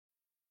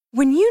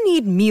When you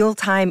need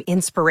mealtime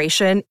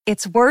inspiration,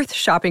 it's worth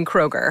shopping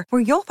Kroger,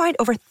 where you'll find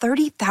over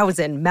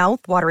 30,000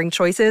 mouth-watering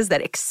choices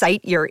that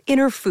excite your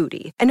inner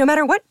foodie. And no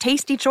matter what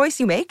tasty choice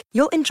you make,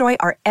 you'll enjoy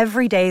our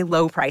everyday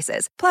low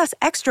prices, plus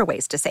extra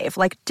ways to save,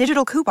 like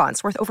digital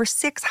coupons worth over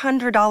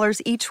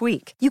 $600 each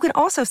week. You can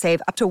also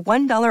save up to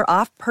 $1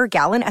 off per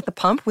gallon at the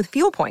pump with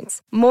fuel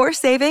points. More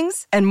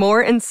savings and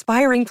more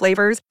inspiring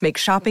flavors make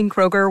shopping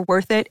Kroger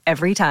worth it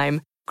every time.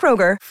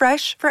 Kroger,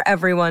 fresh for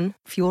everyone.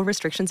 Fuel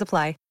restrictions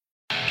apply.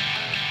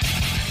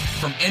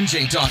 From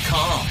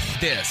NJ.com,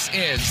 this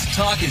is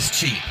Talk is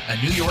Cheap, a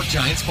New York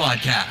Giants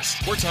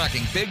podcast. We're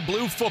talking Big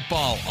Blue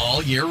football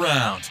all year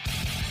round.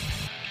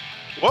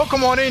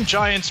 Welcome on in,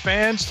 Giants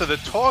fans, to the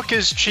Talk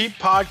is Cheap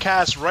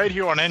podcast right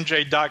here on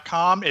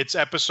NJ.com. It's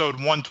episode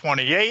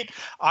 128.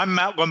 I'm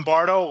Matt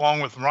Lombardo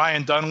along with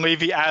Ryan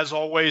Dunleavy, as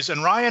always.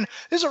 And Ryan,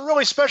 this is a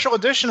really special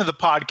edition of the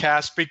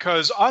podcast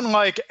because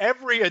unlike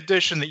every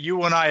edition that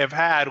you and I have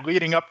had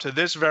leading up to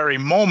this very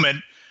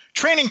moment,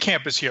 training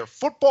camp is here.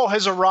 Football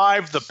has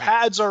arrived. The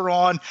pads are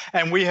on,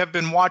 and we have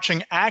been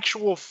watching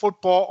actual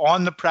football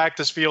on the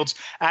practice fields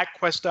at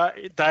Quest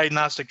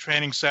Diagnostic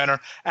Training Center.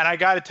 And I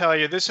got to tell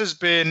you, this has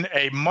been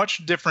a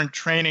much different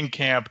training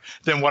camp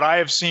than what I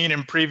have seen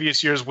in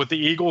previous years with the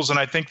Eagles. And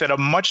I think that a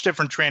much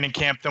different training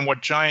camp than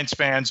what Giants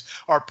fans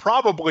are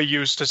probably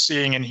used to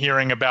seeing and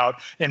hearing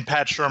about in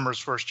Pat Shurmur's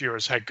first year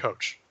as head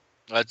coach.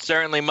 Well, it's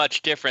certainly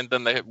much different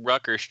than the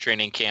Rutgers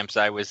training camps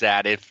I was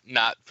at, if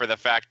not for the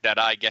fact that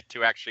I get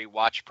to actually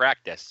watch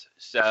practice.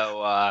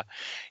 So,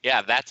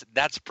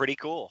 that's pretty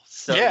cool.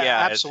 So,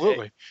 yeah,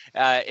 absolutely.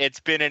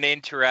 It's been an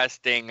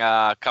interesting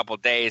couple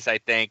days, I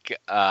think.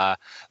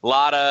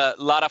 Lot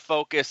of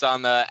focus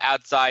on the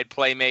outside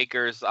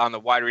playmakers, on the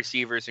wide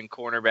receivers and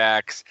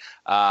cornerbacks.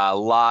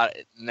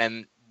 And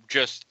then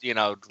just,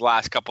 the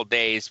last couple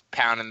days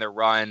pounding the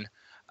run.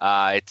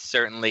 It's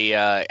certainly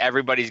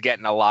everybody's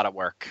getting a lot of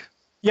work.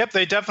 Yep,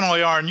 they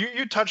definitely are. And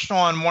you touched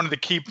on one of the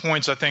key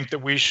points I think that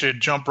we should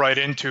jump right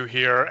into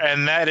here,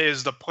 and that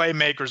is the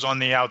playmakers on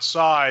the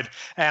outside.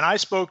 And I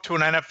spoke to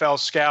an NFL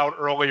scout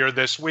earlier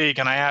this week,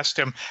 and I asked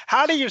him,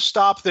 how do you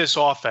stop this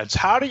offense?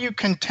 How do you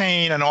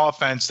contain an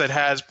offense that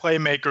has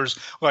playmakers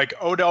like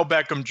Odell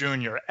Beckham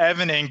Jr.,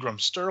 Evan Ingram,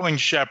 Sterling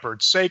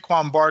Shepard,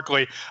 Saquon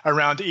Barkley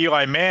around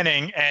Eli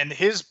Manning? And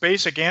his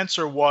basic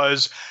answer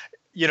was,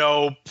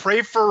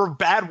 pray for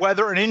bad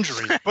weather and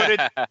injuries.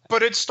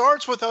 But it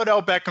starts with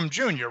Odell Beckham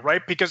Jr.,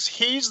 right? Because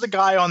he's the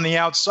guy on the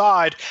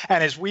outside,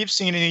 and as we've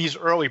seen in these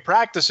early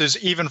practices,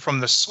 even from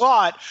the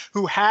slot,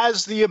 who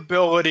has the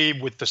ability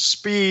with the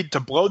speed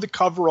to blow the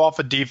cover off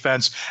a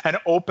defense and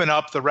open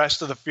up the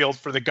rest of the field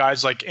for the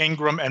guys like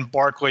Ingram and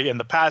Barkley in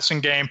the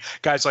passing game,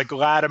 guys like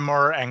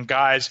Latimer and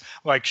guys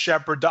like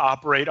Shepard to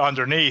operate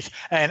underneath.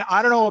 And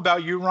I don't know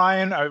about you,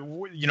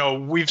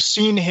 Ryan. We've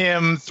seen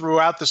him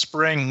throughout the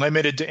spring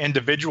limited to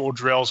individual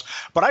drills,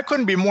 but I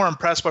couldn't be more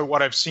impressed by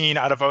what I've seen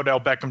out of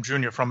Odell Beckham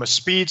Jr. from a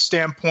speed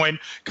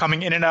standpoint,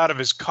 coming in and out of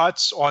his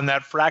cuts on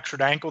that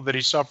fractured ankle that he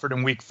suffered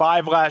in week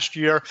 5 last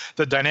year,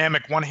 the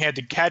dynamic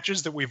one-handed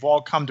catches that we've all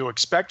come to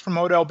expect from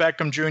Odell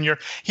Beckham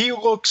Jr. He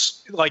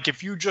looks like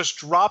if you just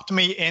dropped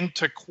me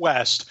into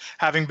Quest,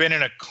 having been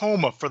in a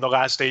coma for the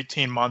last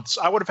 18 months,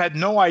 I would have had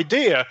no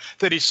idea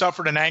that he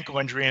suffered an ankle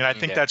injury, and I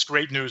think that's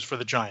great news for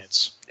the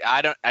Giants.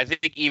 I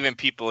think even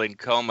people in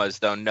comas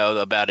don't know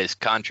about his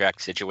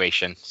contract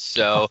situation.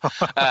 So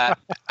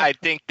I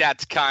think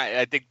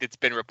it's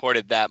been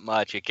reported that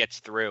much. It gets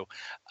through.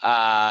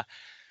 So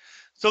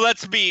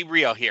let's be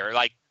real here.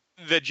 Like,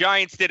 the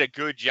Giants did a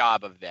good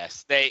job of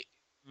this.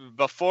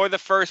 Before the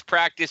first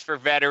practice for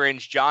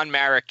veterans, John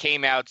Mara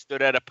came out,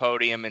 stood at a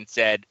podium and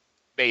said,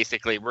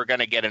 basically, we're going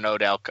to get an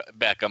Odell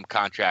Beckham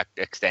contract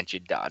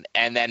extension done.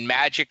 And then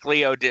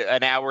magically,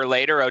 an hour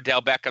later,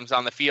 Odell Beckham's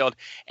on the field.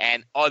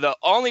 And the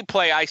only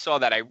play I saw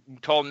that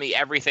told me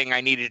everything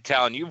I needed to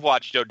tell, and you've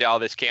watched Odell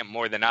this camp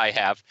more than I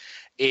have,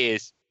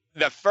 is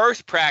the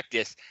first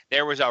practice,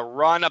 there was a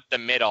run up the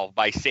middle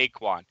by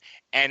Saquon.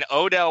 And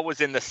Odell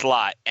was in the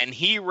slot, and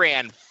he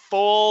ran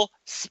full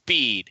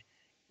speed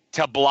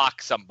to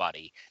block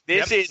somebody.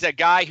 This is a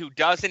guy who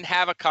doesn't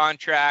have a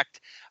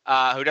contract,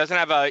 who doesn't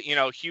have a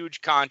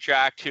huge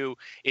contract, who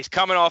is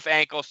coming off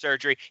ankle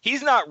surgery.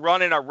 He's not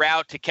running a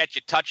route to catch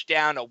a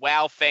touchdown, to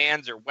wow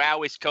fans or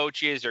wow his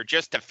coaches, or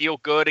just to feel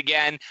good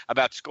again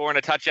about scoring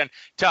a touchdown.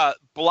 To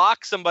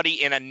block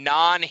somebody in a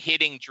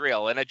non-hitting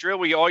drill, in a drill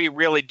where all you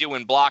really do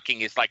in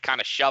blocking is like kind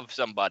of shove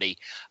somebody.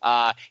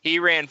 He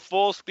ran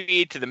full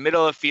speed to the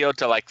middle of the field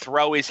to like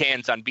throw his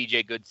hands on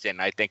B.J. Goodson,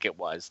 I think it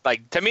was.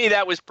 Like, to me,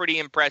 that was pretty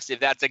impressive.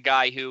 That's a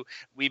guy who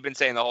we've been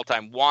saying the whole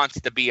time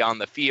wants to be on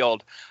the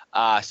field.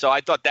 So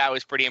I thought that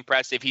was pretty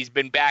impressive. He's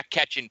been back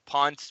catching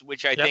punts,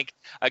 which I think,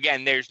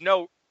 again,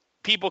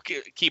 people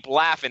keep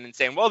laughing and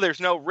saying, well, there's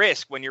no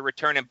risk when you're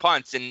returning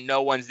punts and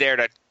no one's there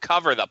to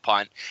cover the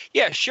punt.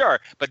 Yeah, sure.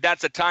 But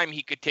that's a time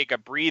he could take a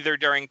breather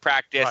during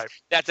practice. Right.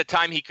 That's a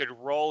time he could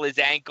roll his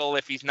ankle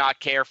if he's not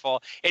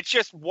careful. It's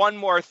just one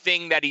more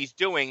thing that he's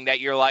doing that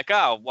you're like,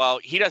 oh, well,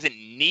 he doesn't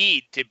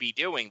need to be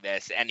doing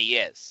this, and he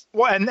is.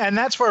 Well, and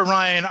that's where,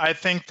 Ryan, I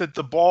think that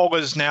the ball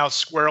is now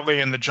squarely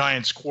in the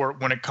Giants' court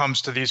when it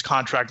comes to these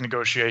contract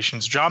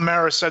negotiations. John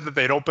Mara said that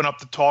they'd open up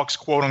the talks,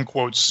 quote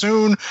unquote,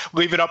 soon.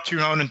 Leave it up to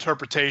your own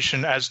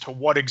interpretation as to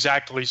what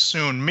exactly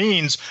soon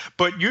means.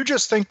 But you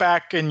just think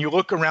back and you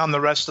look around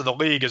the rest of the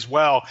league as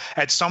well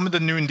at some of the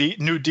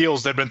new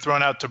deals that have been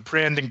thrown out to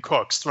Brandon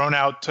Cooks, thrown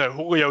out to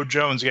Julio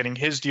Jones getting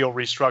his deal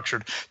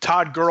restructured.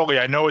 Todd Gurley,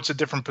 I know it's a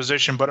different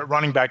position, but at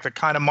running back, the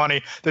kind of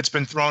money that's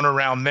been thrown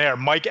around there.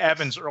 Mike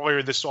Evans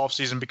earlier this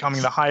offseason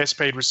becoming the highest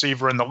paid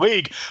receiver in the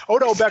league.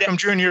 Odell Beckham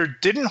Jr.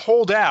 didn't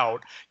hold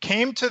out,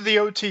 came to the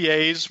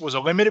OTAs, was a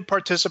limited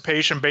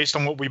participation based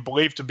on what we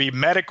believe to be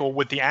medical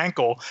with the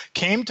ankle,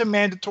 came to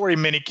mandatory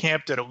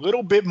minicamp, did a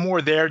little bit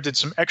more there, did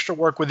some extra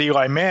work with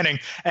Eli Manning,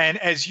 and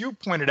as you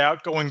pointed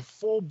out, going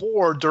full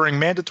bore during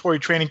mandatory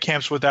training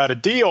camps without a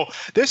deal.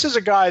 This is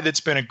a guy that's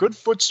been a good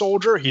foot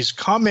soldier. He's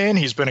come in.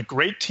 He's been a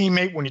great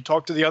teammate. When you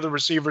talk to the other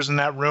receivers in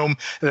that room,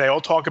 they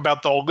all talk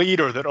about the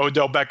leader that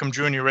Odell Beckham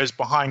Jr. is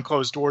behind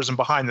closed doors and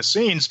behind the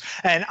scenes.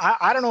 And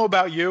I don't know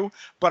about you,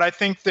 but I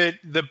think that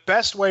the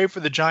best way for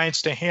the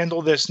Giants to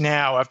handle this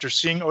now, after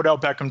seeing Odell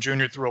Beckham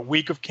Jr. through a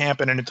week of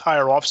camp and an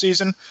entire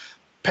offseason,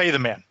 pay the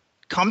man.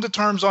 Come to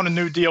terms on a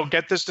new deal,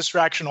 get this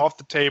distraction off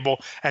the table,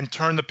 and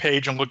turn the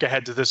page and look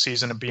ahead to this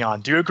season and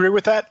beyond. Do you agree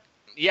with that?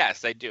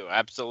 Yes, I do.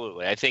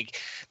 Absolutely. I think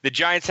the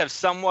Giants have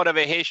somewhat of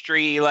a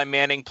history. Eli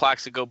Manning,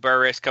 Plaxico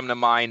Burress come to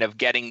mind of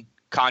getting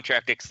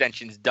contract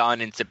extensions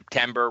done in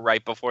September,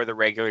 right before the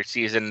regular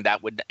season.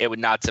 It would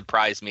not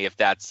surprise me if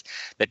that's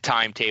the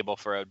timetable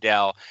for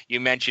Odell.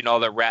 You mentioned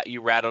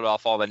you rattled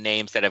off all the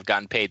names that have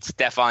gotten paid.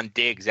 Stephon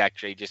Diggs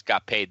actually just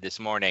got paid this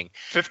morning.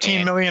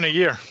 $15 million a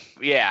year.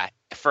 Yeah,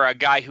 for a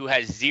guy who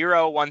has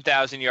 0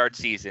 1,000-yard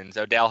seasons.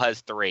 Odell has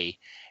 3.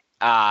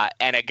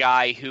 And a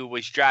guy who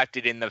was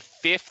drafted in the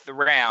 5th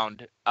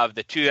round of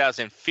the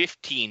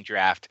 2015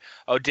 draft.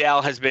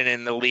 Odell has been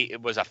in the league.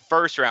 It was a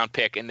first-round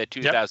pick in the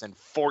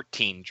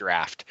 2014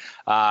 draft.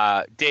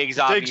 Diggs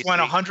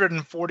went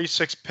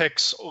 146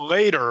 picks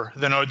later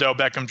than Odell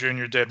Beckham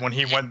Jr. did when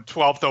he went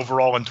 12th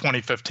overall in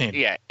 2015.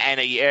 Yeah,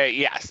 and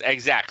yes,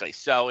 exactly.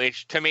 So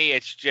to me,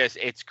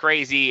 it's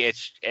crazy.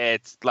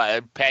 It's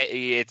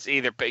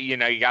either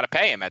you got to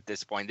pay him at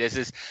this point. This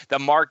is the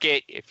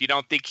market. If you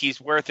don't think he's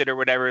worth it or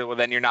whatever, well,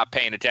 then you're not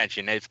paying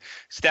attention. If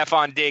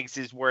Stephon Diggs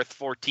is worth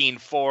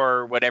 14.4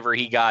 or whatever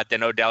he got,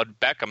 then Odell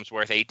Beckham's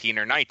worth 18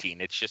 or 19.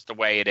 It's just the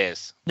way it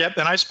is. Yep,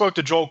 and I spoke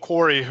to Joel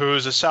Corey,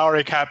 who's a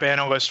salary cap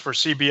analyst for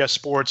CBS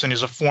Sports, and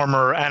he's a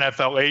former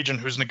NFL agent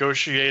who's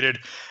negotiated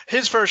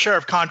his fair share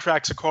of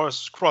contracts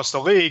across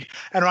the league.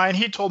 And Ryan,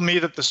 he told me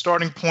that the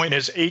starting point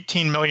is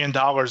 $18 million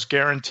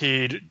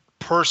guaranteed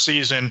per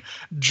season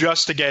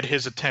just to get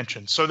his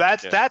attention. So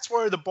that's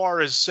where the bar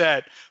is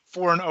set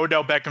for an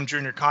Odell Beckham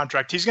Jr.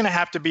 contract. He's going to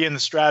have to be in the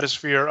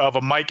stratosphere of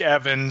a Mike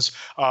Evans,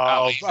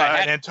 an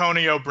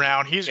Antonio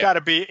Brown. He's got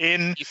to be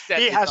in.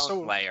 He has to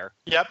layer.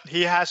 Yep,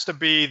 he has to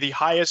be the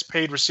highest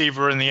paid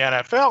receiver in the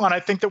NFL. And I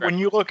think that when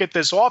you look at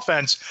this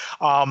offense,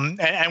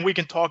 and we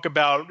can talk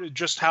about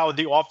just how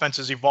the offense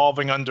is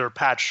evolving under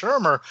Pat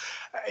Shurmur,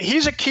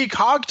 he's a key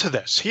cog to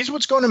this. He's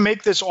what's going to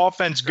make this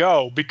offense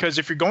go, because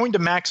if you're going to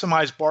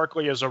maximize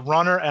Barkley as a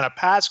runner and a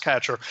pass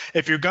catcher,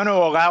 if you're going to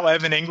allow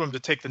Evan Ingram to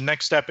take the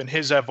next step in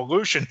his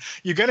evolution,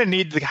 you're going to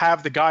need to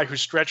have the guy who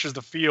stretches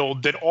the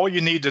field that all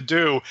you need to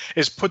do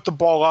is put the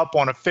ball up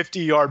on a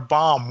 50-yard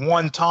bomb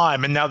one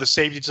time, and now the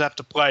safeties have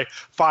to play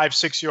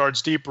 5-6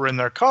 yards deeper in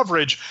their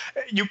coverage.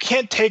 You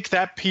can't take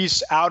that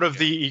piece out of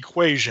the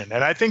equation.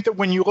 And I think that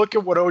when you look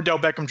at what Odell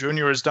Beckham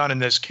Jr. has done in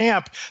this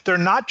camp, they're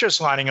not just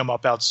lining him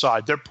up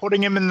outside. They're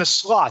putting him in the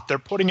slot. They're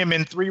putting him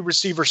in 3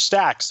 receiver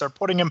stacks. They're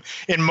putting him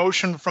in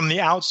motion from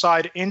the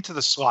outside into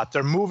the slot.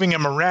 They're moving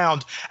him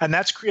around, and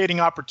that's creating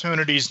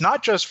opportunities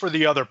not just for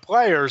the other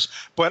players,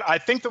 but I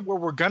think that what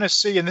we're going to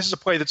see, and this is a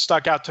play that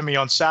stuck out to me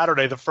on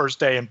Saturday, the first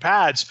day in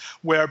pads,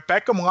 where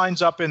Beckham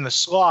lines up in the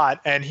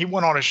slot, and he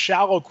went on a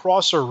shallow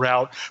crosser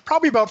route,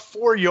 probably about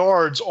 4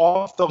 yards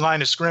off the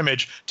line of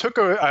scrimmage, took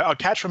a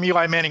catch from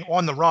Eli Manning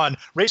on the run,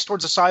 raced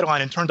towards the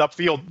sideline, and turned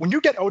upfield. When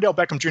you get Odell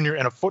Beckham Jr.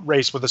 in a foot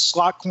race with a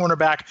slot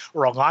cornerback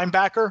or a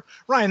linebacker,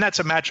 Ryan, that's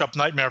a matchup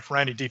nightmare for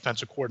any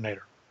defensive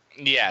coordinator.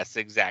 Yes,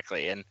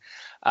 exactly. And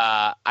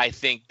I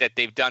think that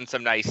they've done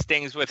some nice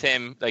things with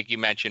him, like you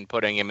mentioned,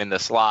 putting him in the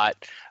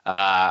slot.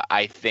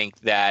 I think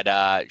that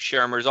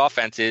Shurmur's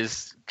offense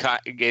is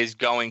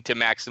going to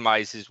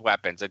maximize his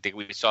weapons. I think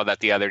we saw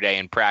that the other day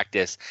in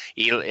practice.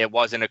 It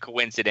wasn't a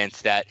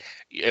coincidence that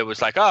it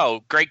was like,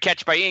 oh, great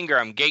catch by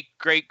Ingram,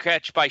 great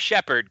catch by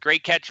Shepard,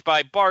 great catch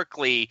by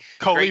Barkley,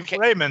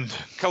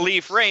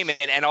 Khalif Raymond,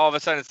 and all of a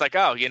sudden it's like,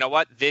 oh, you know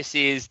what? This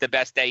is the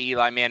best day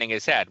Eli Manning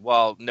has had.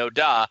 Well, no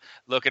duh.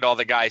 Look at all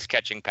the guys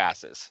catching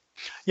passes.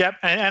 Yep,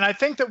 and I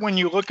think that when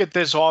you look at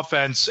this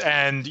offense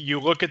and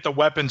you look at the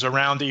weapons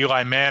around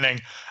Eli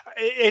Manning,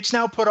 it's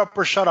now put up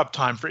or shut up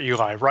time for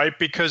Eli, right?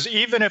 Because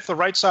even if the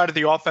right side of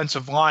the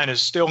offensive line is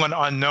still an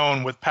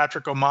unknown with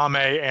Patrick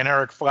Omame and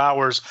Eric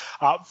Flowers,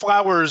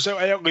 Flowers,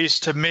 at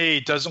least to me,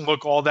 doesn't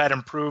look all that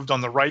improved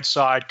on the right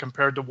side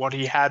compared to what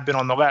he had been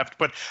on the left.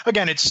 But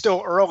again, it's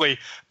still early.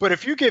 But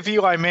if you give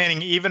Eli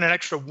Manning even an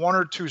extra 1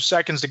 or 2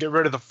 seconds to get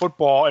rid of the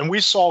football, and we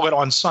saw it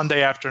on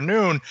Sunday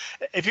afternoon,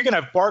 if you can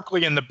have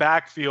Barkley in the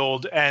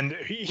backfield, and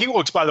he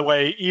looks, by the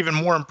way, even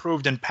more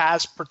improved in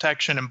pass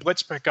protection and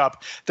blitz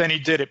pickup than he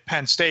did at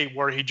Penn State,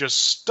 where he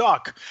just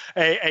stuck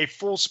a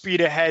full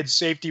speed ahead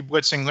safety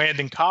blitzing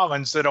Landon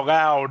Collins that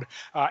allowed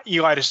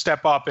Eli to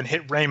step up and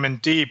hit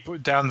Raymond deep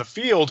down the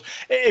field.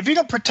 If you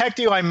can protect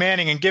Eli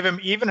Manning and give him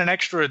even an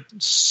extra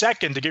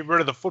second to get rid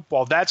of the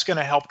football, that's going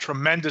to help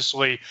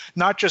tremendously,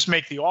 not just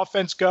make the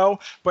offense go,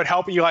 but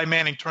help Eli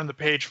Manning turn the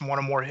page from one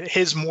of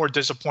his more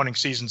disappointing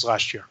seasons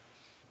last year.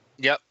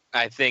 Yep.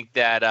 I think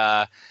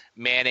that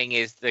Manning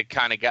is the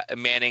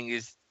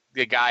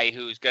guy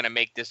who's going to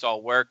make this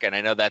all work. And I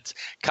know that's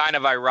kind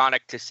of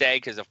ironic to say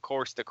because, of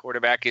course, the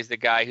quarterback is the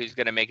guy who's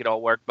going to make it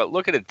all work. But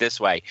look at it this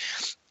way.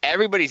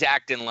 Everybody's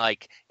acting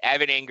like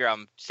Evan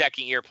Ingram,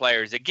 second-year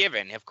player, is a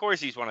given. Of course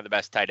he's one of the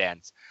best tight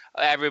ends.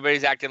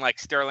 Everybody's acting like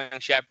Sterling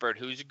Shepard,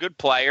 who's a good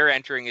player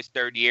entering his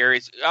third year.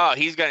 He's a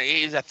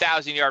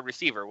 1,000-yard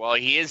receiver. Well,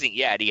 he isn't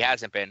yet. He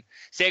hasn't been.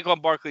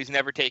 Saquon Barkley's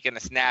never taken a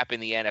snap in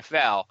the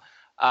NFL.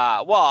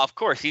 Well, of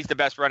course, he's the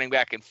best running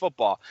back in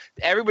football.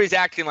 Everybody's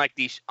acting like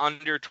these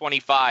under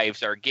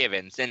 25s are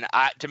givens. And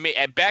to me,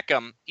 at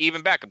Beckham,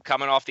 even Beckham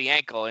coming off the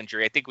ankle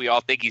injury, I think we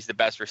all think he's the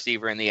best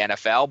receiver in the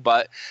NFL.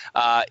 But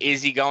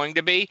is he going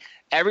to be?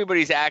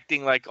 Everybody's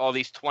acting like all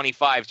these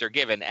 25s are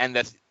given. And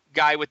the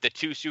guy with the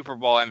 2 Super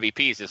Bowl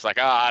MVPs is like,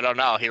 I don't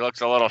know. He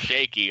looks a little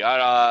shaky.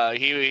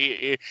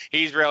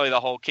 He's really the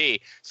whole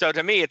key. So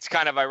to me, it's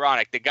kind of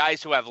ironic. The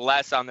guys who have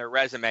less on their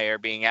resume are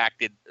being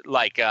acted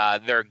like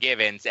they're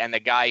givens, and the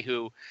guy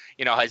who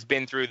has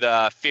been through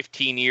the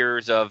 15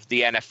 years of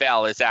the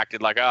NFL is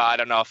acted like, I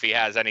don't know if he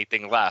has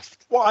anything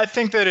left. Well, I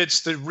think that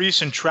it's the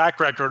recent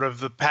track record of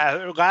the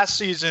last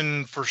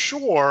season for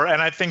sure,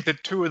 and I think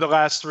that 2 of the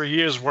last 3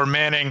 years where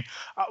Manning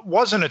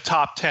wasn't a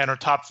top 10 or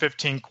top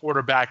 15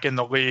 quarterback in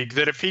the league,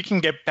 that if he can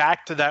get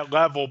back to that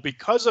level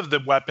because of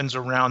the weapons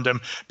around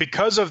him,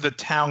 because of the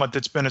talent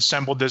that's been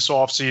assembled this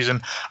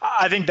offseason,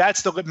 I think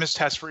that's the litmus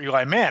test for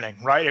Eli Manning,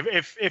 right?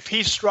 If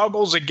he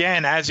struggles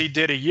again as he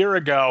did a year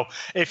ago,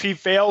 if he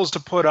fails to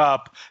put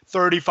up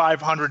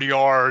 3,500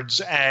 yards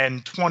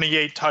and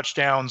 28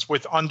 touchdowns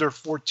with under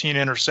 14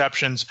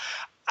 interceptions,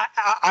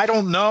 I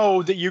don't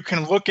know that you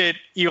can look at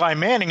Eli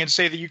Manning and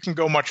say that you can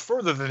go much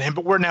further than him,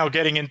 but we're now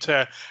getting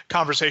into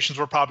conversations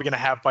we're probably going to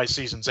have by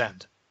season's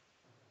end.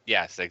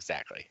 Yes,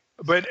 exactly.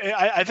 But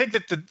I think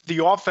that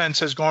the offense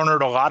has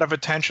garnered a lot of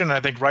attention, and I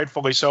think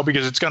rightfully so,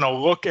 because it's going to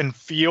look and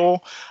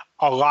feel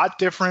a lot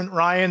different,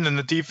 Ryan, than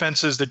the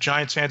defenses that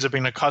Giants fans have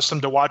been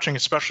accustomed to watching,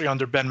 especially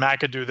under Ben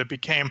McAdoo, that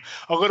became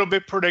a little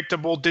bit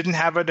predictable, didn't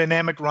have a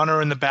dynamic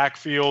runner in the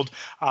backfield,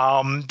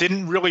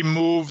 didn't really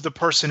move the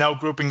personnel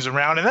groupings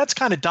around. And that's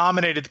kind of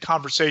dominated the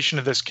conversation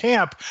of this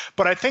camp.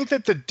 But I think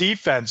that the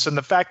defense and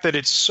the fact that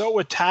it's so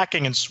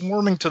attacking and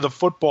swarming to the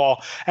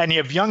football, and you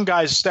have young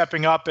guys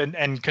stepping up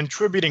and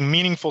contributing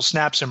meaningful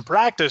snaps in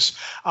practice,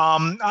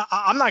 I'm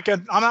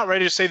not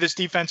ready to say this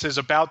defense is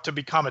about to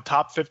become a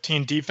top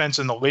 15 defense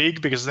in the league,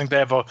 because I think they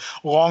have a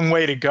long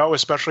way to go,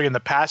 especially in the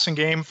passing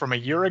game from a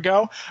year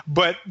ago.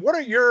 But what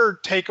are your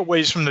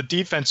takeaways from the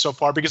defense so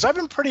far? Because I've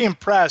been pretty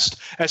impressed,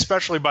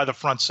 especially by the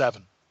front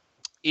 7.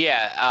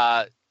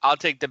 Yeah, I'll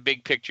take the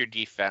big picture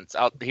defense.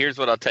 Here's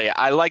what I'll tell you.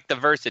 I like the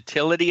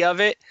versatility of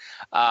it.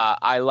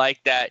 I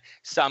like that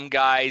some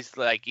guys,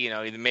 like,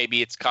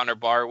 maybe it's Connor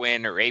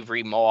Barwin or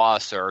Avery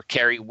Moss or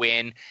Kerry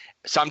Wynn.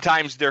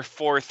 Sometimes they're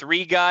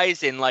 4-3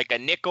 guys in like a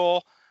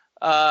nickel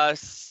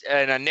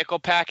in a nickel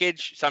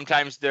package.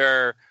 Sometimes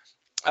they're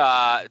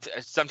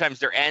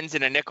ends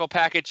in a nickel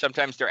package.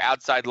 Sometimes they're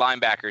outside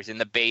linebackers in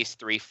the base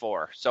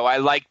 3-4. So I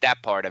like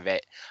that part of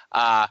it.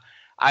 I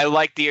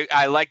like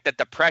that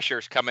the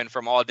pressure's coming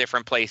from all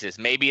different places.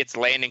 Maybe it's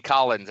Landon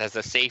Collins as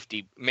a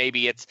safety.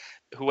 Maybe it's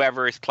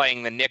whoever is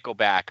playing the nickel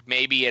back.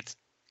 Maybe it's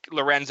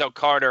Lorenzo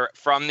Carter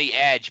from the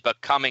edge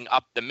but coming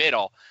up the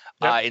middle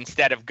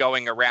instead of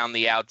going around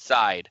the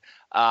outside.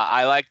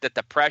 I like that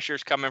the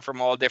pressure's coming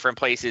from all different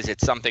places.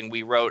 It's something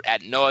we wrote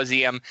ad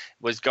nauseum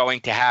was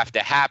going to have to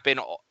happen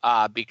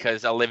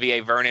because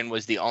Olivier Vernon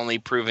was the only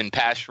proven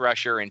pass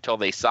rusher until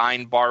they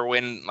signed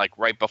Barwin, like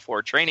right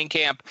before training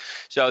camp.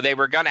 So they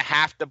were going to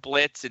have to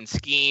blitz and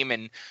scheme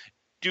and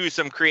do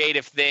some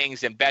creative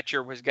things, and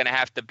Betcher was going to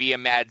have to be a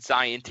mad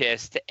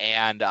scientist.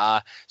 And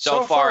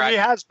so far he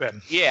has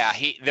been. Yeah,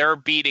 they're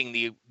beating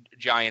the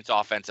Giants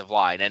offensive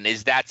line. And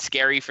is that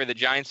scary for the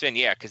Giants fan?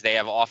 Yeah, because they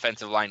have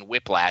offensive line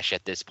whiplash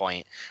at this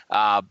point.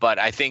 But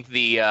I think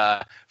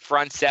the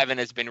front 7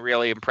 has been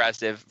really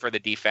impressive for the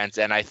defense,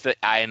 and I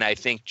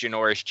think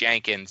Janoris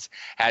Jenkins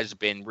has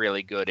been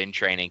really good in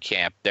training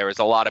camp. There was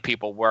a lot of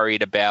people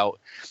worried about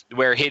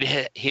where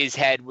his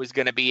head was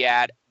going to be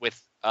at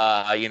with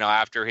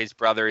after his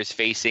brother is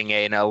facing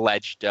an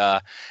alleged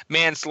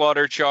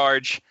manslaughter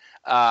charge.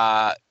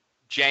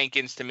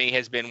 Jenkins, to me,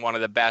 has been one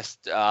of the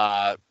best,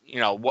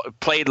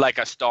 played like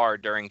a star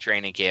during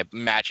training camp,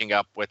 matching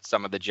up with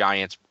some of the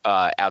Giants'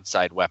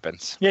 outside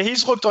weapons. Yeah,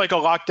 he's looked like a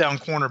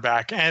lockdown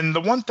cornerback. And the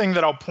one thing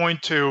that I'll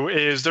point to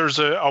is there's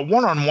a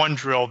one-on-one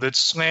drill that's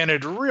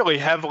slanted really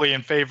heavily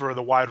in favor of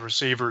the wide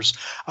receivers.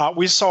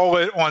 We saw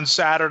it on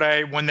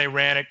Saturday when they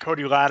ran it.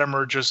 Cody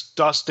Latimer just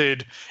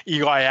dusted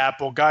Eli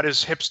Apple, got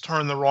his hips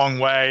turned the wrong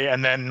way,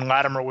 and then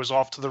Latimer was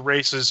off to the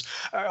races,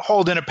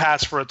 holding a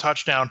pass for a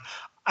touchdown.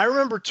 I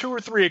remember 2 or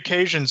 3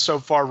 occasions so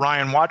far,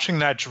 Ryan, watching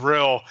that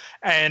drill,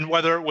 and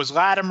whether it was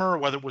Latimer,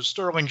 whether it was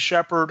Sterling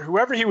Shepard,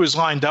 whoever he was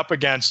lined up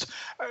against,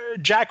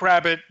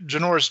 Jackrabbit,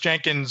 Janoris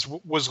Jenkins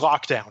was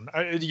locked down.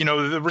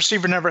 The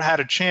receiver never had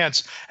a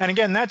chance. And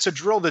again, that's a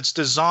drill that's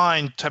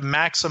designed to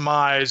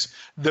maximize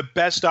the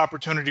best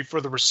opportunity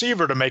for the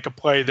receiver to make a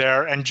play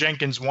there, and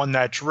Jenkins won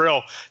that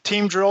drill.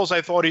 Team drills,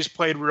 I thought he's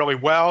played really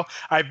well.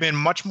 I've been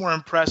much more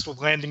impressed with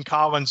Landon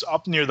Collins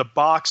up near the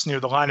box, near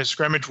the line of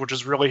scrimmage, which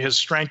is really his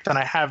strength, and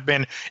I have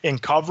been in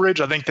coverage.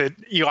 I think that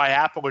Eli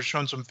Apple has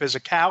shown some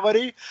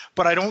physicality,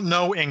 but I don't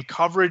know in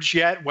coverage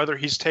yet whether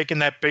he's taken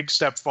that big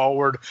step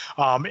forward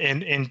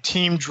in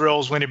team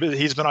drills when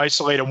he's been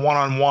isolated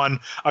one-on-one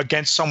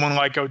against someone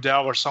like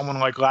Odell or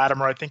someone like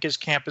Latimer. I think his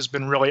camp has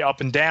been really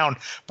up and down.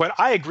 But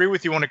I agree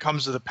with you when it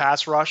comes to the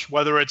pass rush,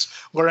 whether it's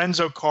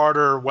Lorenzo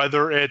Carter,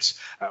 whether it's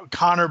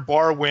Connor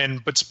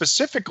Barwin, but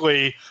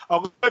specifically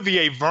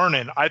Olivier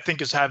Vernon, I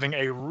think is having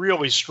a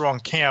really strong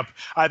camp.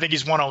 I think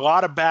he's won a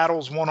lot of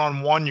battles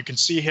one-on-one. You can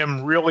see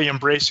him really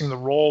embracing the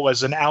role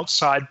as an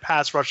outside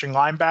pass rushing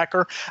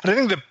linebacker. And I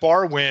think that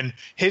Barwin,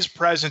 his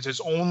presence is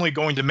only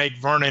going to make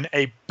Vernon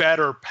a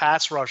better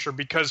pass rusher,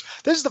 because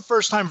this is the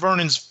first time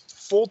Vernon's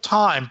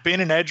full-time been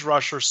an edge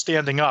rusher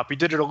standing up. He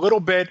did it a little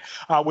bit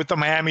with the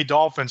Miami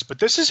Dolphins, but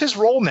this is his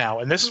role now,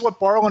 and this is what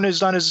Barwin has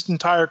done his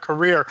entire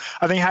career.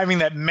 I think having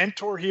that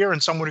mentor here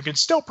and someone who can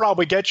still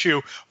probably get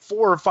you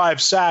 4 or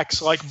 5 sacks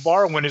like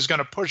Barwin is going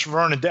to push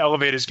Vernon to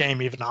elevate his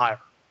game even higher.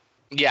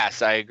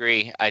 Yes, I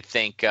agree. I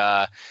think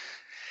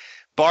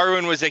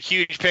Barwin was a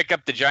huge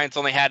pickup. The Giants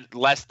only had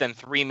less than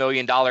 $3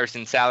 million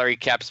in salary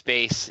cap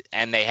space,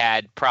 and they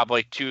had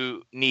probably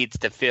 2 needs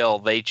to fill.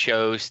 They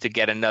chose to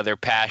get another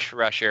pass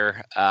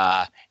rusher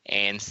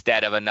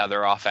instead of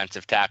another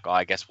offensive tackle.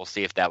 I guess we'll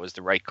see if that was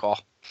the right call.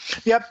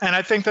 Yep, and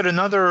I think that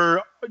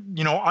another,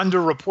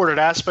 underreported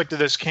aspect of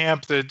this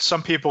camp that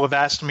some people have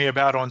asked me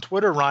about on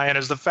Twitter, Ryan,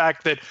 is the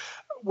fact that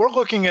we're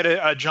looking at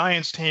a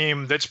Giants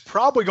team that's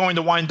probably going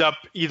to wind up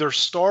either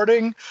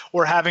starting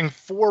or having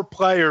 4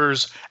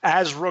 players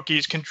as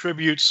rookies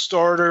contribute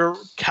starter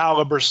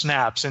caliber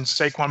snaps in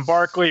Saquon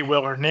Barkley,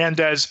 Will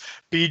Hernandez,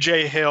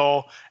 B.J.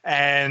 Hill,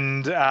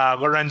 and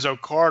Lorenzo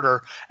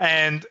Carter.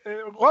 And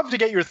I'd love to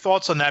get your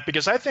thoughts on that,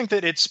 because I think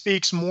that it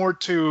speaks more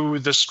to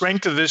the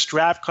strength of this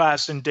draft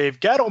class and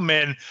Dave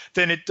Gettleman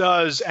than it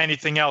does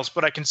anything else.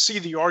 But I can see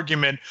the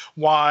argument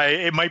why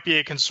it might be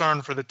a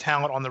concern for the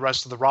talent on the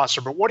rest of the roster.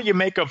 But what do you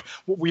make of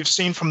what we've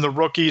seen from the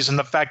rookies and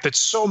the fact that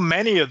so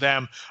many of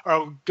them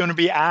are going to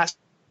be asked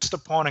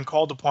upon and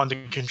called upon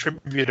to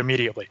contribute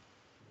immediately?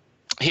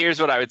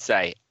 Here's what I would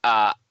say.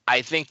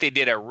 I think they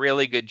did a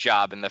really good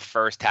job in the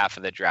first half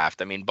of the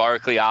draft. I mean,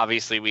 Barkley,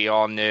 obviously, we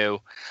all knew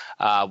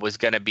was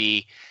going to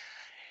be,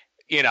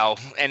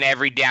 an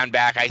every down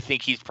back. I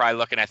think he's probably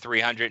looking at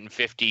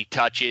 350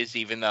 touches,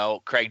 even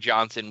though Craig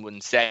Johnson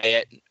wouldn't say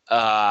it.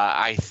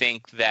 I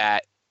think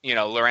that,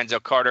 Lorenzo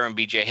Carter and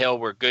B.J. Hill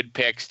were good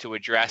picks to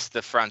address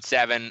the front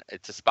 7.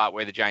 It's a spot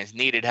where the Giants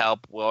needed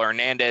help. Will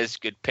Hernandez,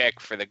 good pick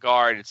for the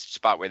guard. It's a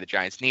spot where the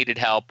Giants needed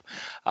help.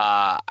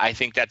 I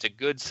think that's a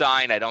good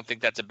sign. I don't think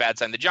that's a bad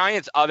sign. The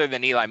Giants, other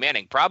than Eli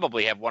Manning,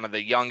 probably have one of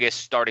the youngest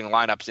starting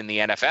lineups in the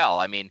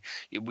NFL. I mean,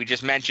 we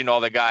just mentioned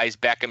all the guys,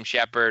 Beckham,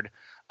 Shepard,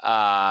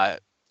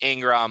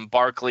 Ingram,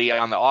 Barkley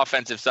on the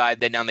offensive side.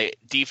 Then on the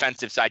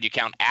defensive side, you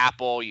count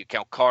Apple, you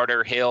count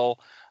Carter, Hill,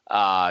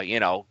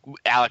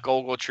 Alec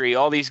Ogletree.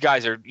 All these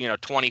guys are,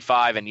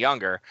 25 and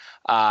younger.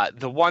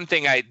 The one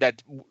thing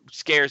that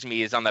scares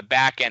me is on the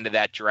back end of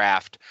that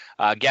draft.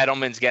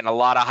 Gettleman's getting a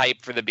lot of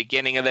hype for the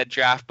beginning of that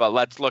draft, but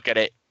let's look at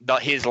it.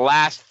 His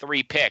last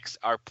 3 picks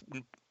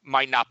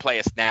might not play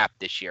a snap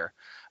this year.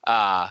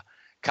 Kyle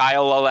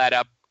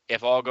Lauletta,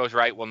 if all goes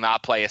right, will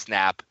not play a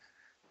snap.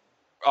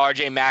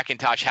 RJ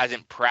McIntosh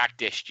hasn't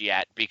practiced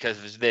yet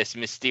because of this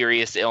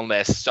mysterious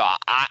illness. So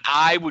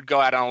I would go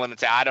out on a limb and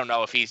say I don't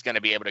know if he's going to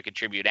be able to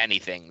contribute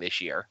anything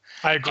this year.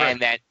 I agree.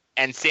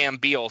 And Sam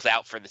Beal's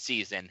out for the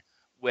season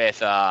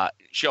with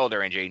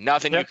shoulder injury.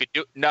 Nothing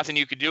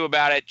you could do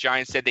about it.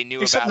 Giants said they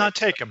knew except about it.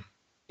 Except not take him.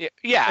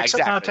 Yeah,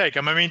 Except exactly. not take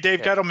him. I mean,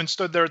 Dave Gettleman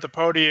stood there at the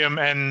podium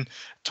and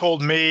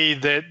told me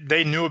that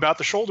they knew about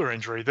the shoulder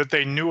injury, that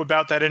they knew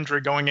about that injury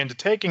going into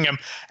taking him.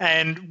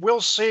 And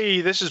we'll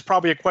see. This is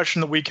probably a question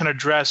that we can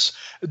address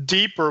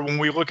deeper when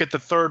we look at the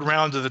third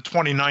round of the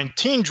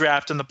 2019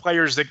 draft and the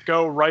players that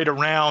go right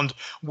around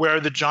where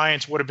the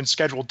Giants would have been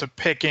scheduled to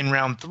pick in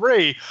round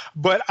 3.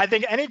 But I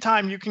think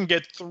anytime you can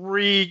get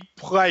 3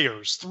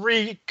 players,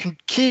 3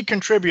 key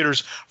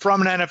contributors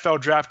from an NFL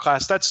draft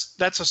class,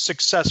 that's a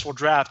successful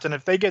draft. And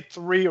if they get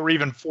 3 or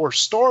even 4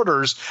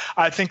 starters,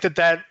 I think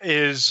that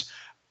is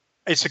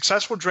a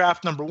successful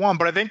draft, number one.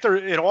 But I think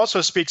it also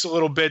speaks a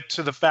little bit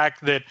to the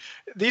fact that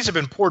these have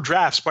been poor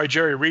drafts by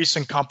Jerry Reese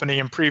and company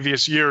in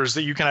previous years,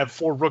 that you can have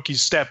 4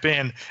 rookies step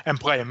in and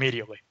play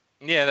immediately.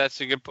 Yeah,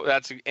 that's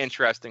an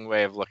interesting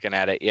way of looking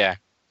at it. Yeah.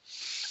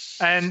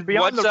 And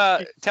beyond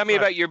tell me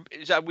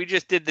about we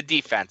just did the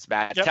defense,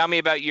 Matt. Yep. Tell me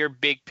about your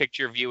big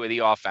picture view of the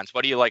offense.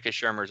 What do you like of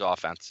Shurmur's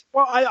offense?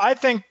 Well, I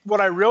think what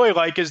I really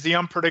like is the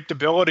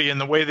unpredictability in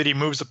the way that he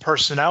moves the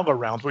personnel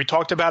around. We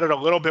talked about it a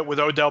little bit with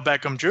Odell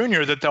Beckham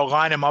Jr., that they'll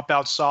line him up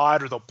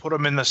outside or they'll put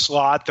him in the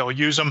slot. They'll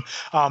use him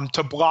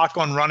to block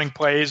on running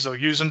plays. They'll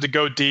use him to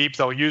go deep.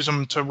 They'll use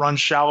him to run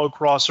shallow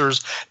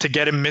crossers to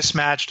get him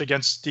mismatched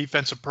against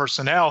defensive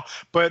personnel.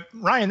 But,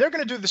 Ryan, they're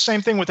going to do the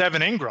same thing with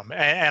Evan Ingram.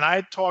 And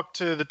I talked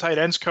to the tight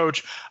ends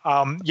coach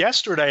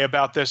yesterday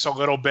about this a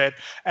little bit,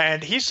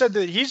 and he said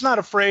that he's not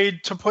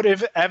afraid to put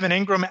Evan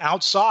Ingram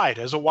outside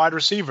as a wide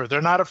receiver.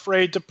 They're not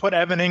afraid to put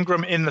Evan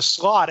Ingram in the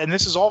slot, and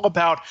this is all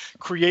about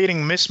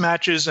creating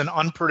mismatches and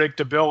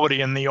unpredictability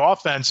in the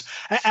offense,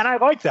 and I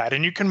like that.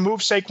 And you can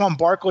move Saquon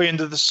Barkley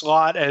into the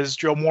slot as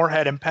Joe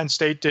Moorhead in Penn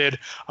State did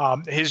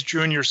his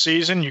junior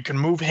season. You can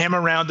move him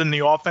around in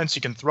the offense.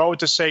 You can throw it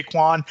to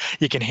Saquon.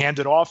 You can hand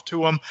it off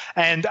to him,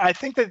 and I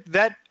think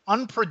that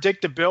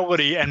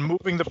unpredictability and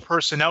moving the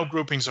personnel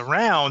groupings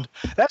around,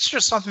 that's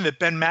just something that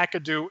Ben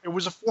McAdoo, it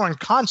was a foreign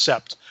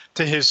concept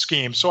to his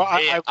scheme. So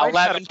I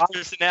 11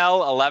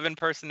 personnel, 11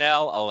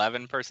 personnel,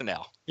 11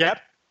 personnel. Yep.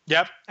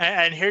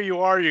 And here you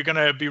are. You're going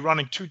to be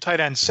running 2 tight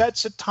end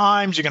sets at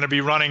times. You're going to be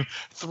running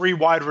 3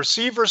 wide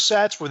receiver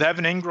sets with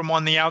Evan Ingram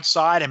on the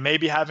outside and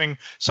maybe having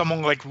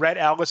someone like Rhett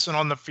Ellison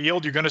on the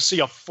field. You're going to see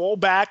a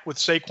fullback with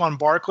Saquon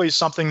Barkley,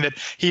 something that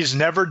he's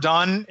never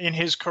done in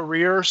his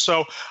career.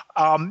 So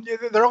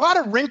there are a lot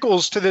of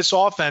wrinkles to this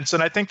offense,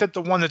 and I think that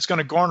the one that's going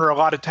to garner a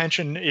lot of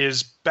attention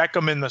is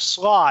Beckham in the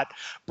slot.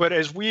 But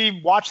as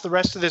we watch the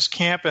rest of this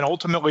camp and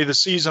ultimately the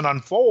season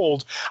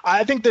unfold,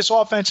 I think this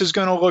offense is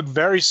going to look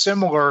very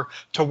similar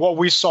to what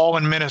we saw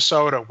in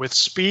Minnesota, with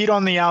speed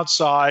on the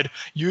outside,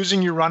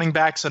 using your running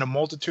backs in a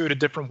multitude of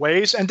different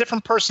ways, and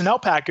different personnel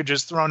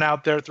packages thrown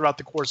out there throughout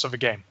the course of a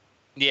game.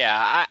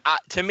 Yeah,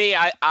 to me,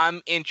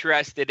 I'm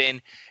interested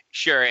in,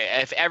 sure,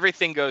 if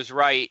everything goes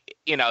right,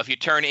 if you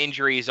turn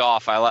injuries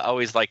off, I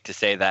always like to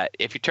say that.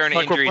 If you turn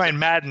like injuries, we're playing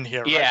Madden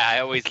here, right? Yeah, I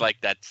always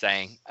like that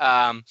saying.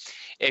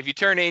 If you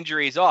turn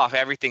injuries off,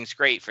 everything's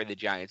great for the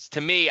Giants.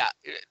 To me,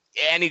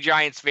 any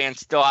Giants fan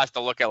still has to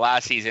look at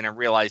last season and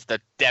realize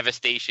the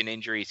devastation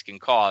injuries can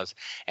cause.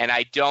 And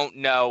I don't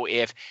know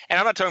and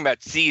I'm not talking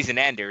about season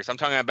enders. I'm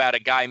talking about a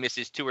guy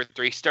misses 2 or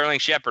 3. Sterling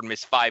Shepard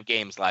missed 5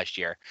 games last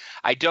year.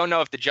 I don't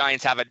know if the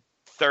Giants have a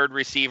third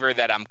receiver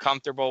that I'm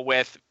comfortable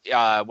with,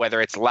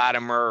 whether it's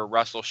Latimer or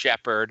Russell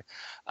Shepard,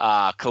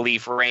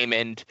 Khalif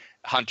Raymond,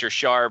 Hunter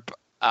Sharp.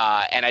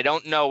 And I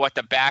don't know what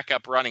the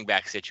backup running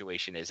back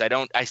situation is.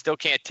 I still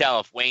can't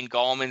tell if Wayne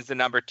Gallman's the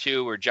number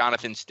 2 or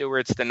Jonathan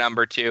Stewart's the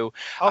number 2.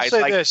 I'll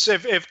say this.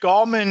 If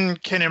Gallman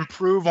can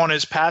improve on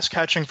his pass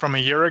catching from a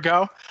year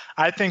ago,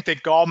 I think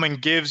that Gallman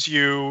gives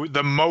you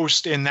the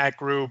most in that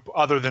group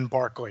other than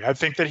Barkley. I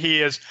think that he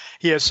has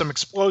some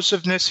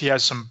explosiveness. He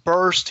has some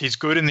burst. He's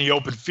good in the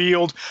open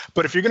field.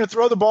 But if you're going to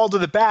throw the ball to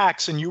the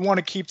backs and you want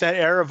to keep that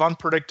air of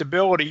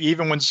unpredictability,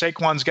 even when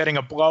Saquon's getting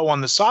a blow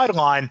on the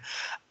sideline,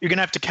 you're going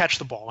to have to catch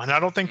the ball. And I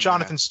don't think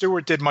Jonathan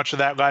Stewart did much of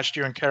that last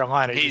year in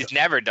Carolina. He's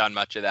never done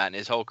much of that in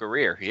his whole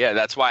career. Yeah,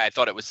 that's why I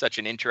thought it was such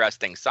an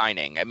interesting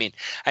signing. I mean,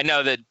 I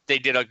know that they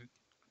did a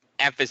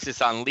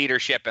emphasis on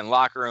leadership and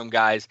locker room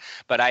guys,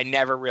 but I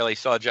never really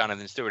saw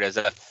Jonathan Stewart as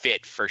a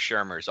fit for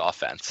Shurmur's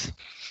offense.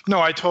 No,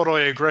 I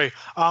totally agree.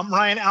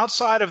 Ryan,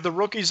 outside of the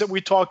rookies that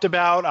we talked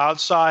about,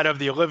 outside of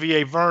the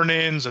Olivier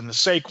Vernons and the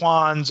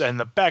Saquons and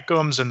the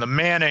Beckhams and the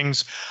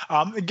Mannings,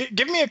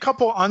 give me a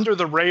couple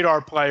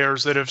under-the-radar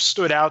players that have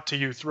stood out to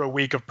you through a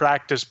week of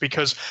practice,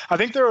 because I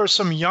think there are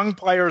some young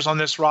players on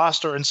this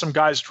roster and some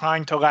guys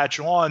trying to latch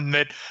on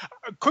that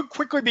could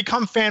quickly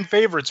become fan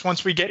favorites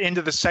once we get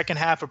into the second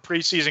half of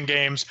preseason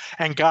games,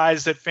 and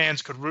guys that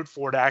fans could root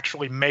for to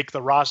actually make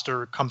the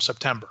roster come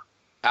September.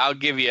 I'll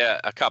give you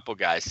a couple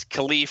guys.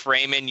 Khalif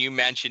Raymond, you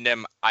mentioned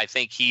him. I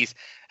think he's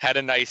had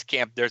a nice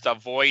camp. There's a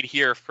void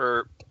here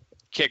for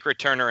kick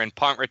returner and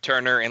punt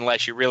returner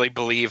unless you really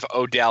believe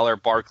Odell or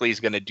Barkley is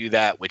going to do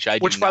that, which I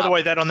do Which, by the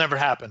way, that'll never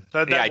happen.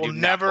 That will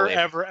never,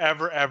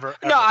 ever.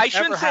 No, I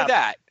shouldn't say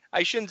that.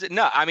 I shouldn't say,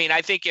 no. I mean,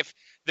 I think if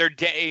they're,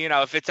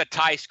 if it's a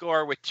tie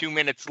score with 2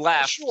 minutes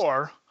left.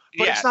 Sure.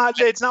 But it's not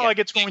like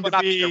it's going to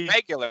be a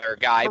regular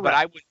guy, correct. But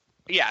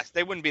Yes,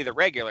 they wouldn't be the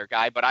regular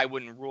guy, but I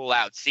wouldn't rule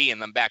out seeing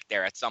them back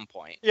there at some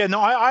point. Yeah, no,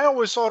 I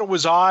always thought it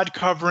was odd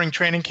covering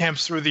training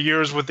camps through the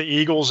years with the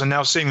Eagles and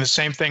now seeing the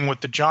same thing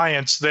with the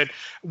Giants, that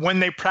when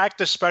they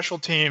practice special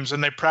teams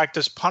and they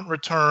practice punt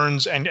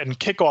returns and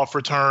kickoff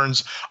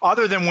returns,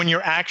 other than when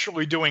you're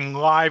actually doing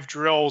live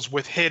drills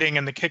with hitting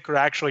and the kicker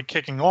actually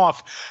kicking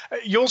off,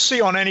 you'll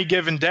see on any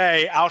given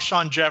day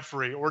Alshon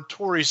Jeffrey or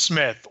Torrey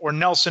Smith or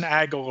Nelson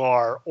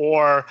Aguilar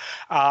or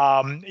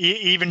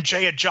even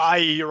Jay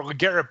Ajayi or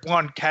LeGarrette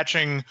Blount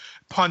catching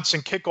punts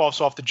and kickoffs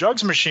off the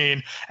jugs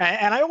machine.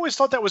 And I always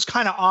thought that was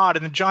kind of odd,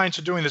 and the Giants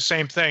are doing the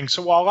same thing.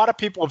 So while a lot of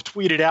people have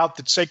tweeted out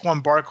that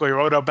Saquon Barkley or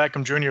Odell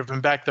Beckham Jr. have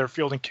been back there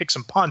fielding kicks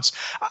and punts,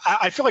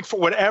 I feel like for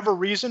whatever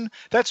reason,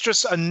 that's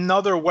just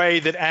another way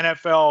that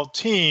NFL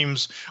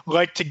teams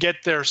like to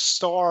get their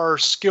star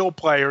skill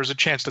players a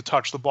chance to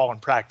touch the ball in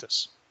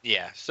practice.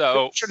 Yeah,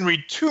 so shouldn't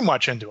read too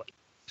much into it.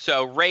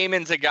 So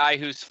Raymond's a guy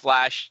who's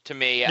flashed to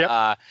me.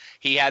 Yep.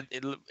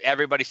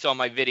 Everybody saw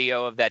my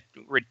video of that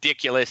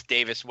ridiculous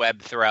Davis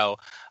Webb throw.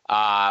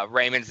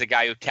 Raymond's the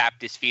guy who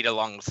tapped his feet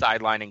along the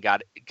sideline and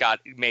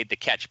made the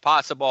catch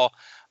possible.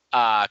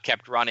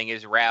 Kept running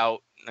his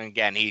route. And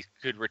again, he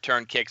could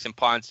return kicks and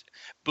punts.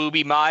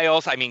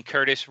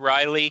 Curtis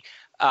Riley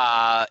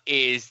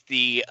is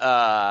the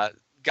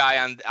guy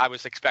on. I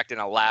was expecting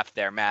a laugh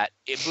there, Matt.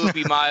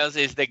 Boobie Miles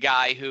is the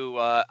guy who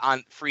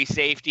on free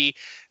safety.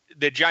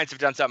 The Giants have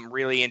done something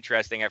really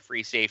interesting at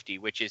free safety,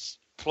 which is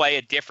play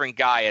a different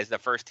guy as the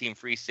first team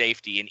free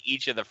safety in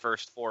each of the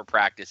first 4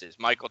 practices.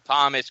 Michael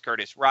Thomas,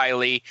 Curtis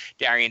Riley,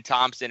 Darian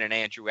Thompson, and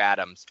Andrew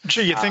Adams.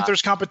 Gee, you think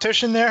there's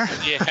competition there?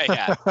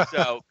 Yeah.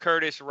 So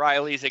Curtis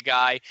Riley's a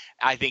guy,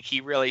 I think he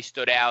really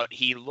stood out.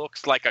 He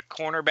looks like a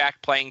cornerback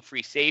playing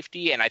free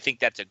safety, and I think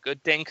that's a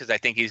good thing because I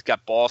think he's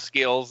got ball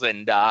skills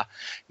and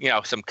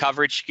some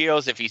coverage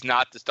skills. If he's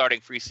not the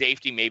starting free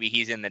safety, maybe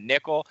he's in the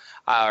nickel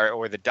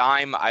or the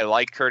dime. I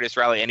like Curtis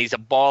Riley, and he's a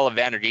ball of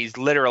energy. He's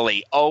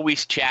literally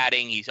always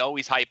chatting. He's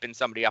always hyping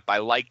somebody up. I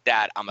like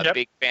that. I'm a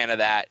big fan of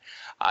that.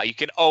 You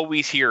can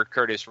always hear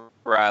Curtis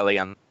Riley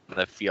on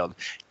the field.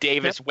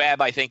 Davis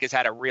Webb, I think, has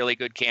had a really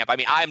good camp. I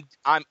mean,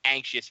 I'm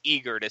anxious,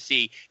 eager to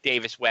see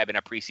Davis Webb in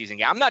a preseason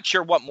game. I'm not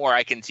sure what more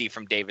I can see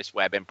from Davis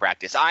Webb in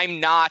practice.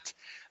 I'm not,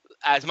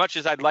 as much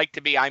as I'd like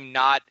to be, I'm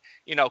not,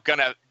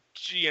 gonna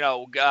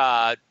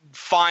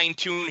fine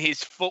tune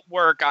his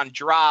footwork on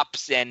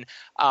drops and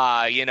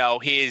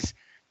his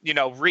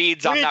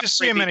reads. We need to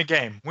see him in a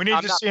game. We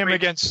need to see him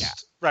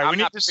against. Right, we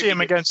need to see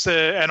him against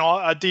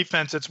a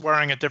defense that's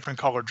wearing a different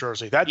colored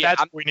jersey. That's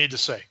what we need to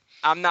see.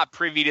 I'm not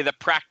privy to the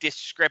practice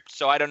script,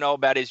 so I don't know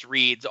about his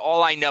reads.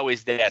 All I know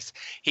is this.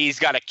 He's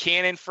got a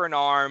cannon for an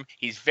arm.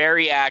 He's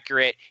very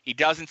accurate. He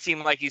doesn't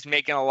seem like he's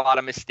making a lot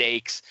of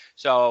mistakes.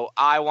 So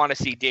I want to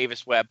see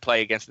Davis Webb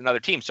play against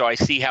another team. So I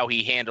see how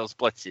he handles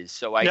blitzes.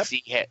 So I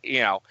see,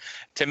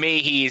 to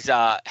me, he's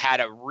had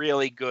a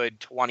really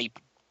good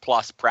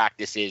 20-plus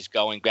practices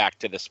going back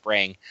to the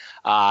spring.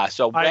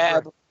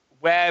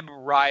 Webb,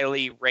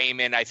 Riley,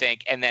 Raymond, I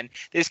think, and then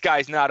this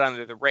guy's not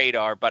under the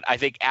radar, but I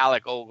think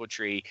Alec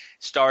Ogletree,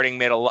 starting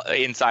middle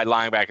inside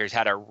linebackers,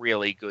 had a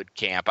really good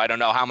camp. I don't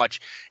know how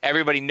much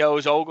everybody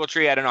knows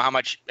Ogletree. I don't know how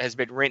much has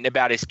been written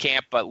about his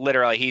camp, but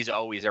literally he's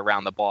always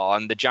around the ball,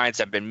 and the Giants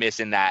have been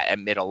missing that at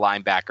middle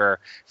linebacker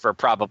for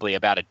probably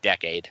about a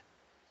decade.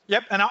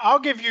 Yep, and I'll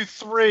give you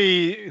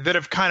 3 that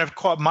have kind of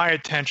caught my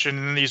attention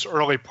in these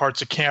early parts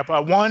of camp.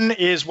 One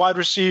is wide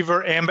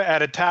receiver Amba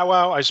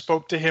Adetawa. I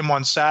spoke to him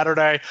on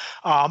Saturday.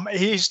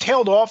 He's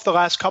tailed off the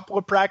last couple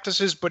of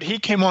practices, but he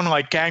came on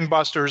like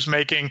gangbusters,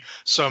 making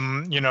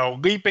some,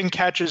 leaping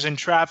catches in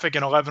traffic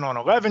in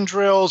 11-on-11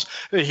 drills.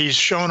 He's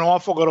shown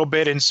off a little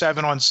bit in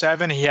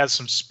 7-on-7. He has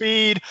some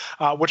speed,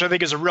 which I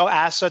think is a real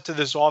asset to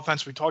this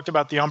offense. We talked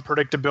about the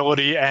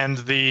unpredictability and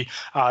the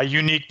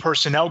unique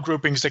personnel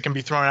groupings that can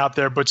be thrown out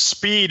there, but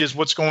speed is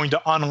what's going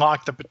to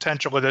unlock the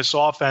potential of this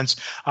offense.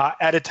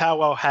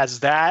 Adetawa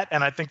has that,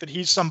 and I think that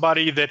he's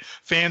somebody that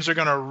fans are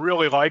going to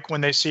really like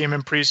when they see him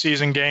in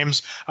preseason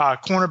games.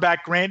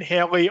 Cornerback Grant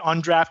Haley,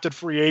 undrafted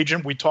free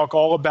agent. We talk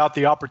all about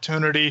the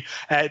opportunity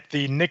at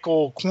the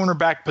nickel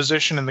cornerback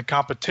position and the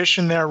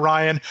competition there,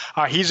 Ryan.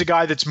 He's a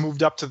guy that's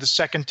moved up to the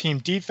second-team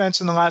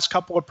defense in the last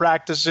couple of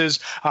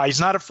practices. He's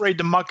not afraid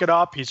to muck it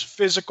up. He's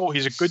physical.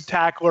 He's a good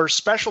tackler.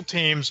 Special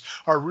teams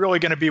are really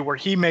going to be where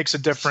he makes a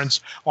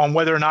difference on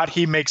whether or not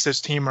he makes this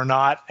team or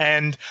not.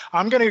 And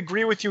I'm going to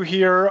agree with you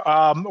here.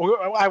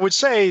 I would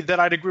say that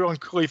I'd agree on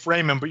Khalif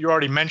Raymond, but you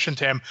already mentioned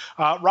him.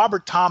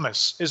 Robert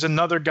Thomas is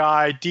another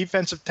guy,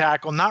 defensive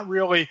tackle, not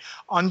really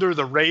under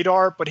the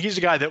radar, but he's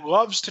a guy that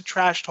loves to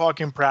trash talk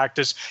in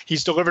practice.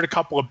 He's delivered a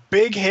couple of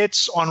big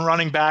hits on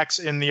running backs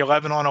in the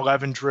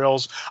 11-on-11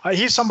 drills.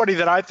 He's somebody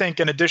that I think,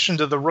 in addition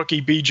to the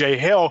rookie B.J.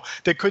 Hill,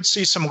 that could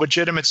see some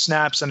legitimate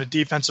snaps and a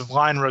defensive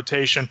line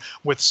rotation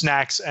with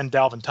Snacks and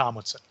Dalvin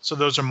Tomlinson. So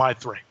those are my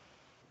 3.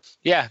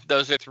 Yeah,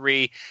 those are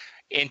 3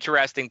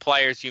 interesting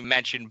players. You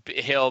mentioned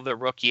Hill, the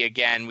rookie,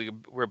 again.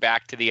 We're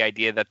back to the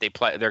idea that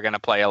they're going to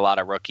play a lot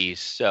of rookies.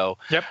 So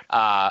yep.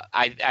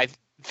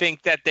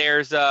 think that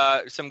there's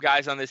some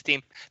guys on this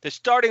team. The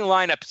starting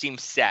lineup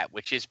seems set,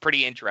 which is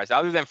pretty interesting.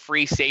 Other than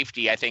free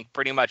safety, I think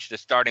pretty much the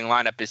starting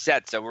lineup is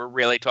set. So we're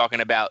really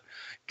talking about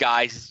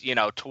guys,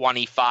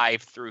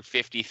 25 through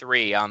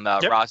 53 on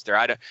the roster.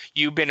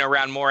 You've been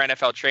around more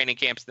NFL training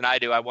camps than I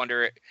do. I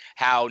wonder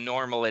how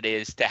normal it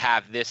is to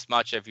have this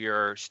much of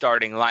your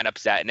starting lineup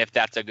set, and if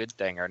that's a good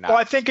thing or not. Well,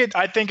 I think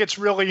it's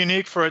really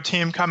unique for a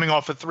team coming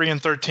off a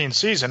 3-13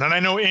 season. And I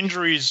know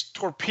injuries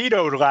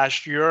torpedoed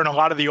last year, and a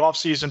lot of the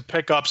offseason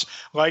pickups,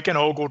 like an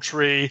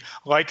Ogletree,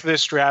 like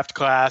this draft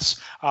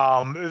class,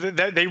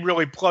 they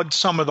really plugged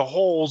some of the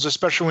holes,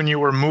 especially when you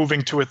were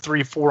moving to a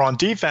 3-4 on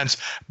defense.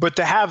 But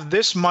to have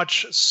this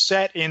much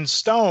set in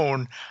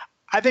stone,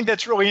 I think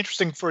that's really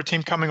interesting for a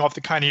team coming off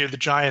the kind of year the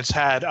Giants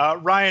had.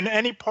 Ryan,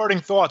 any parting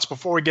thoughts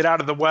before we get out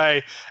of the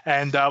way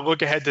and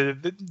look ahead to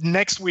the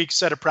next week's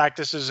set of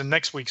practices and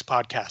next week's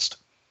podcast?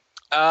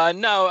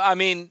 No, I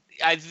mean,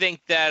 I think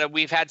that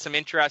we've had some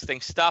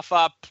interesting stuff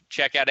up.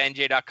 Check out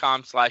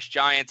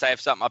nj.com/Giants. I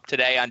have something up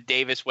today on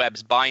Davis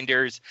Webb's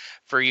binders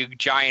for you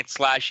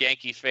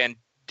Giants/Yankees fan.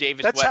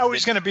 That's how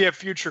he's going to be a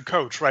future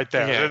coach right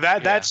there. Yeah,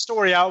 that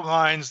story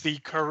outlines the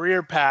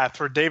career path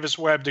for Davis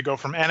Webb to go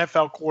from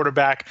NFL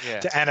quarterback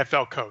to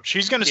NFL coach.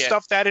 He's going to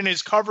stuff that in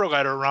his cover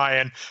letter,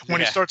 Ryan, when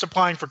he starts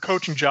applying for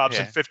coaching jobs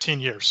in 15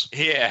 years.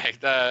 Yeah,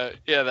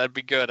 that'd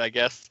be good, I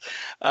guess.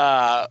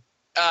 I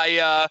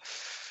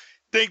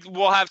think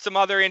we'll have some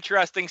other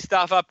interesting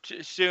stuff up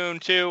soon,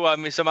 too.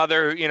 Some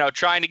other,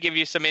 trying to give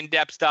you some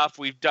in-depth stuff.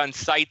 We've done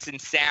sights and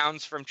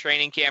sounds from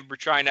training camp. We're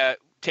trying to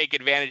take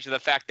advantage of the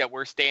fact that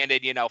we're standing,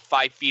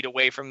 5 feet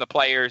away from the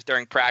players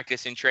during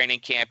practice and training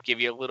camp, give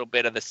you a little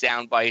bit of the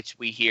sound bites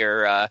we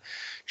hear,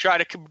 try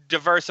to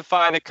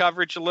diversify the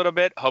coverage a little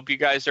bit. Hope you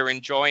guys are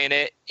enjoying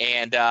it.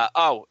 And,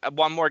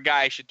 one more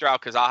guy I should throw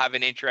out because I'll have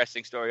an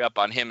interesting story up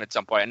on him at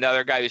some point.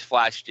 Another guy who's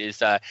flashed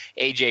is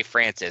A.J.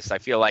 Francis. I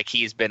feel like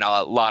he's been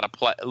a lot of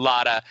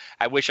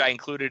I wish I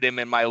included him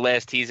in my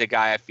list. He's a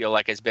guy I feel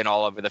like has been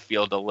all over the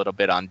field a little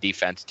bit on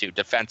defense too.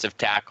 Defensive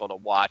tackle to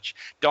watch.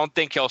 Don't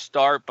think he'll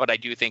start, but I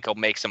do think he'll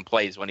make some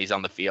plays when he's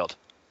on the field.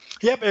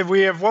 Yep, if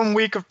we have 1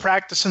 week of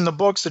practice in the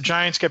books. The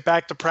Giants get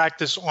back to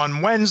practice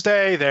on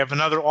Wednesday. They have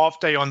another off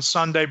day on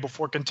Sunday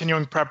before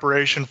continuing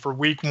preparation for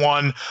week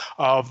 1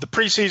 of the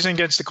preseason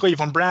against the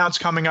Cleveland Browns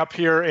coming up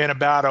here in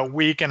about a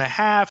week and a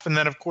half. And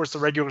then, of course, the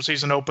regular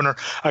season opener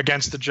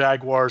against the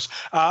Jaguars.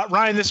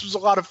 Ryan, this was a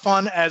lot of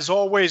fun. As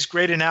always,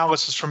 great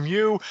analysis from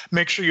you.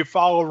 Make sure you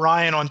follow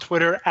Ryan on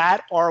Twitter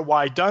at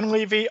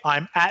 @RYDunleavy.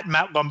 I'm at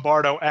Matt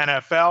Lombardo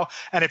NFL.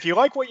 And if you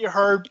like what you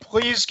heard,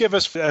 please give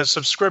us a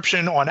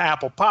subscription on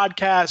Apple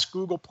Podcasts,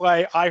 Google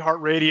Play,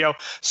 iHeartRadio,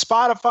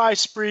 Spotify,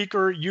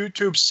 Spreaker,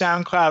 YouTube,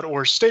 SoundCloud,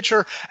 or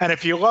Stitcher. And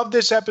if you love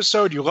this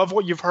episode, you love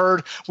what you've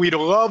heard, we'd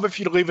love if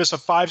you'd leave us a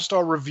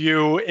 5-star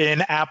review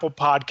in Apple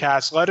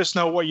Podcasts. Let us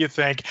know what you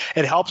think.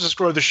 It helps us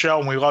grow the show,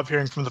 and we love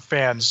hearing from the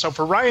fans. So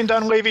for Ryan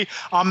Dunleavy,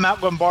 I'm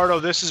Matt Lombardo.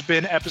 This has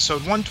been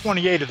episode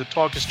 128 of the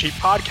Talk is Cheap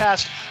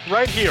podcast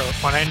right here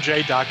on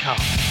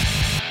NJ.com.